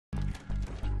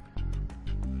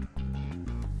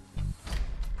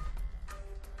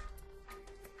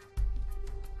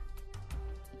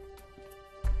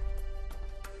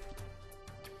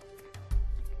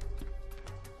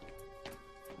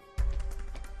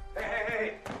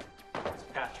Hey, it's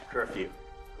past your curfew.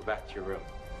 Go back to your room.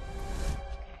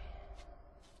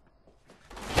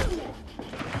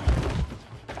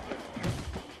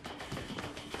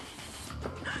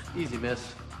 Easy,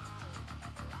 miss.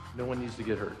 No one needs to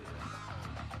get hurt.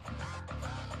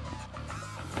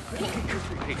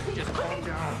 Hey, just calm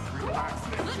down. Relax.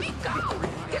 Let me go!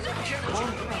 You're gonna shoot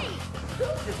me!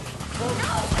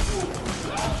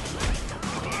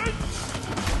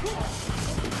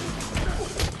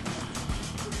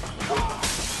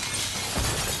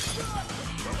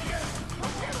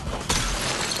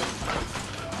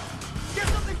 Get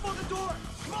something for the door!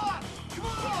 Come on! Come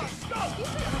on!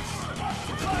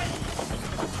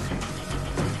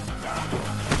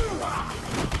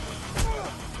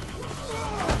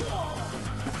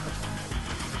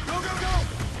 Go, go, go!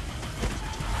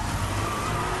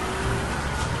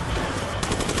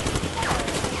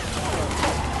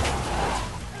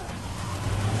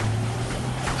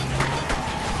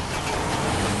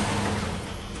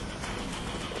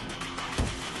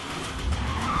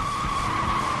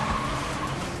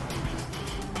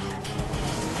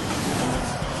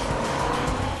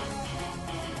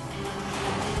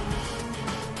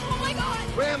 Oh my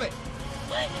god! Ram it!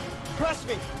 What? Press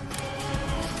me!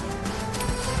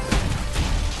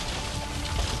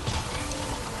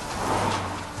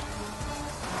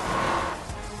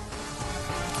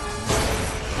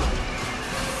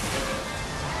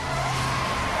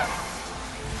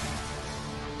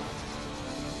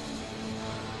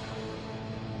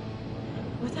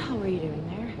 What the hell were you doing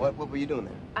there? What were you doing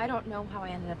there? I don't know how I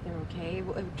ended up there, okay?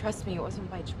 Trust me, it wasn't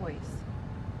by choice.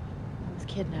 I was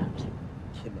kidnapped.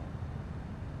 Kidnapped.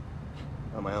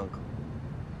 By my uncle.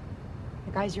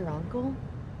 The guy's your uncle?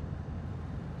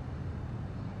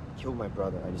 He killed my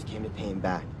brother. I just came to pay him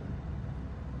back.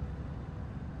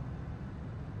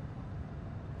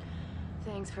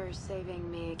 Thanks for saving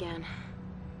me again.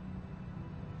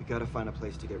 We gotta find a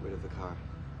place to get rid of the car.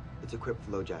 It's equipped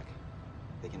with LoJack.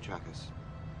 They can track us.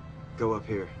 Go up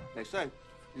here. They say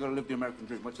you gotta live the American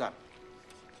dream. What's that?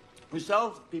 We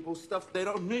sell people stuff they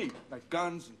don't need, like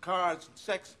guns and cars and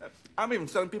sex. I'm even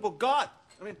selling people God.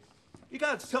 I mean, you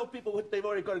gotta sell people what they've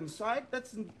already got inside.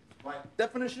 That's the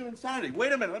definition of insanity.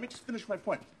 Wait a minute, let me just finish my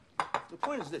point. The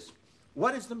point is this.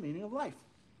 What is the meaning of life?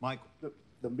 Michael,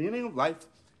 The meaning of life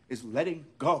is letting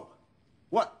go.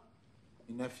 What?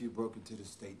 your nephew broke into the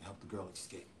state and helped the girl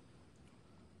escape.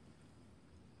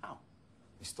 How?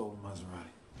 They stole a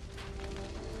Maserati.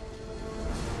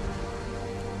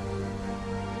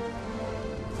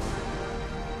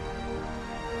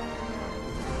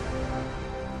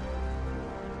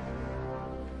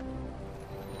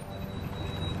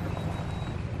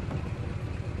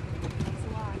 Thanks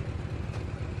a lot.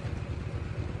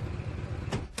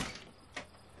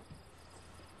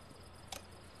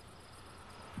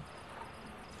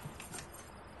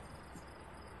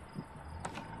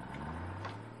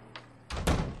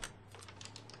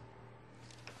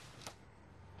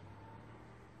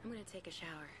 I'm gonna take a shower.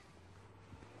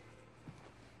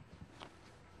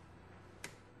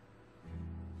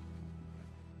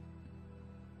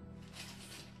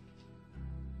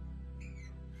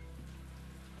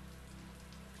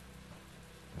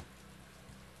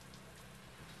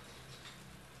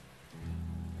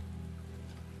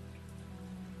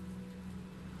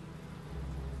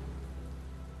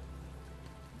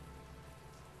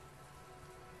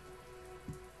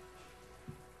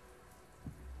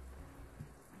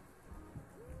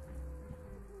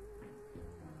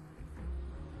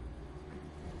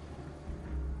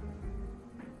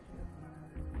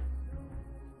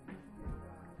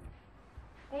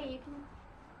 Hey, you can...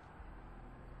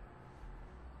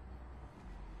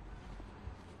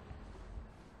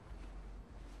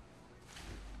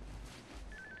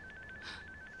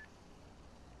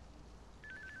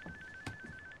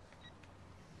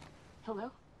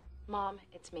 Hello? Mom,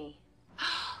 it's me.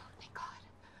 Thank God.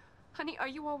 Honey, are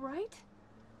you all right?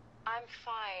 I'm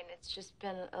fine. It's just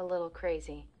been a little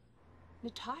crazy.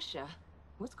 Natasha,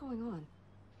 what's going on?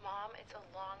 Mom, it's a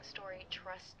long story.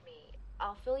 Trust me.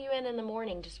 I'll fill you in the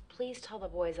morning. Just please tell the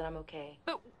boys that I'm okay.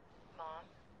 But... Mom,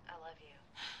 I love you.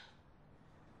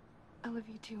 I love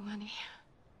you too, honey.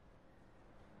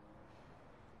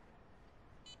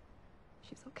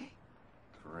 She's okay.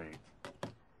 Great.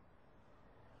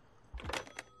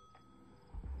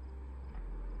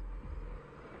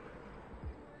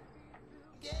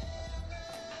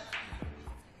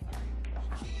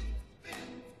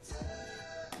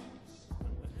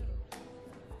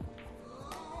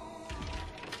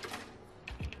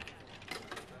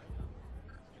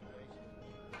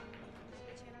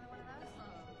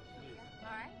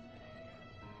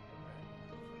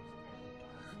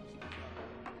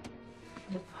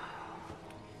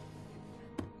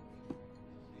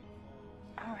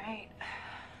 All right.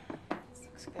 This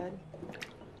looks good. Thank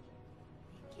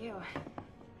you.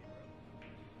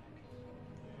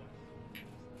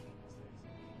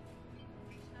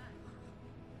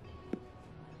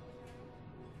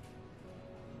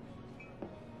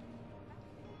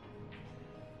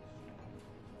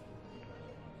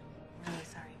 I'm really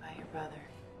sorry about your brother.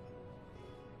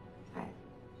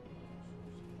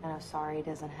 I know sorry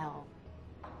doesn't help.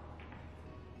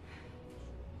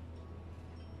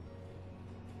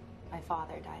 My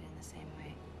father died in the same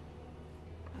way.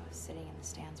 I was sitting in the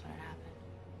stands when it happened.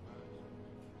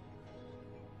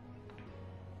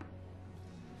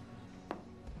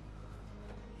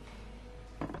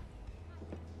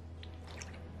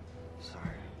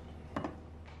 Sorry.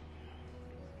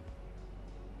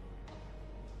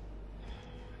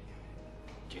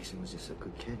 Jason was just a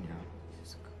good kid, you know?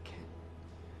 Just a good kid.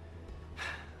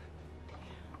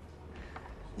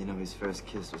 You know, his first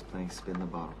kiss was playing Spin the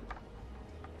Bottle.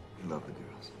 He loved the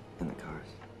girls and the cars.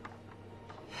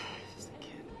 He's just a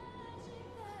kid.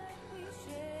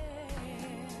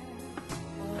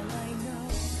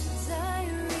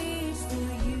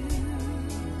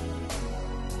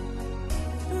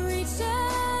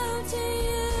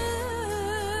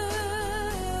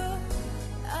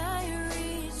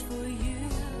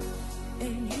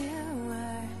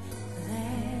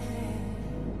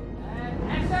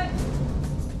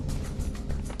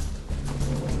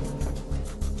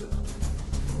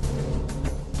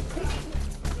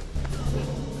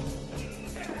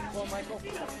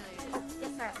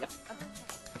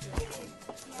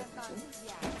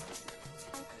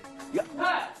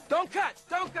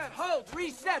 Don't cut! Hold!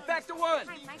 Reset! Back to one!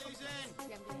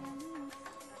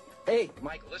 Hey,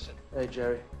 Michael, listen. Hey,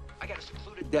 Jerry. I got a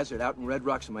secluded desert out in Red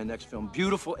Rocks in my next film.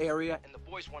 Beautiful area, and the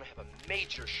boys want to have a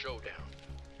major showdown.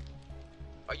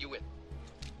 Are you in?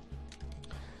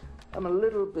 I'm a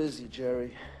little busy,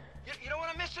 Jerry. You don't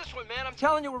want to miss this one, man. I'm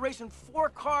telling you, we're racing 4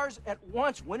 cars at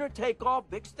once. Winner take all,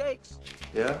 big stakes.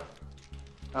 Yeah?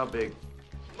 How big?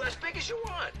 Well, as big as you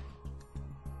want.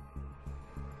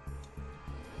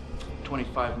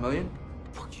 25 million?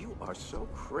 Fuck, you are so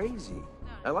crazy.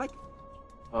 I like it.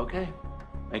 Okay.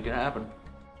 Make it happen.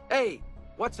 Hey,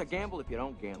 what's a gamble if you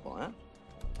don't gamble, huh?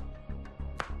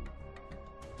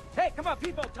 Hey, come on,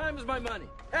 people. Time is my money.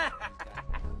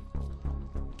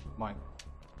 Mike,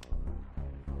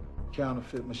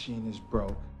 counterfeit machine is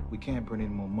broke. We can't print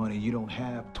any more money. You don't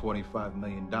have $25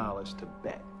 million to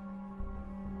bet.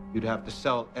 You'd have to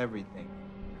sell everything.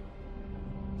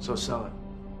 So sell it.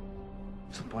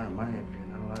 What's the point of money if you're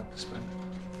not allowed to spend it?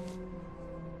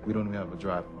 We don't even have a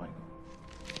driver, Mike.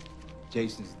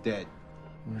 Jason's dead.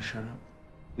 You wanna shut up?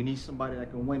 We need somebody that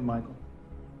can win, Michael.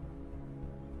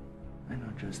 I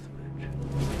know just the bitch.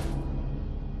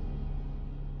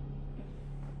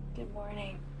 Good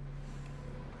morning.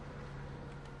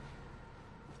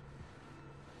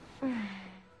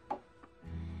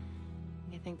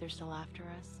 You think they're still after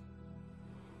us?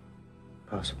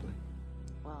 Possibly.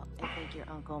 Well, I think your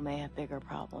uncle may have bigger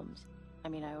problems. I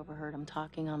mean, I overheard him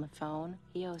talking on the phone.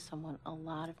 He owes someone a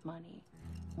lot of money,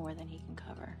 more than he can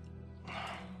cover.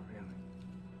 Really?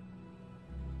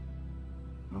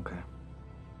 Okay.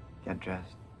 Get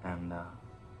dressed, and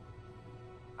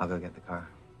I'll go get the car.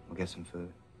 We'll get some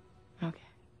food. Okay.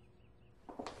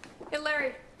 Hey,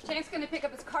 Larry, Shane's gonna pick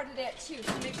up his car today at 2,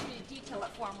 so make sure you detail it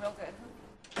for him real good.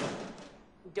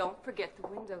 Don't forget the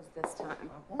windows this time.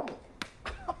 I won't.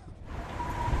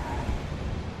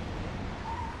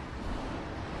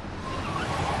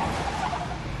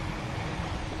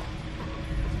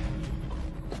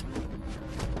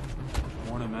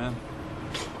 Morning, man.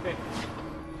 Hey.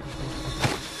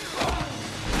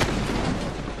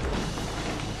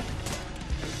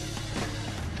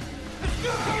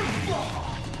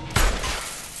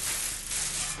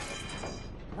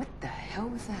 What the hell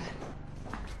was that?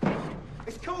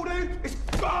 It's cool, dude. It's...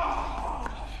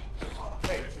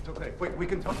 Hey, it's okay. We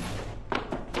can talk.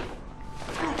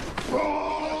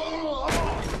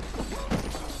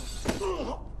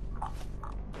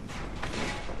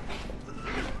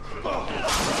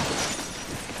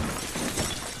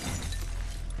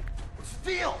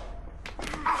 Steel!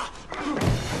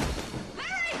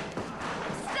 Larry!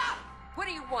 Stop! What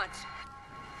do you want?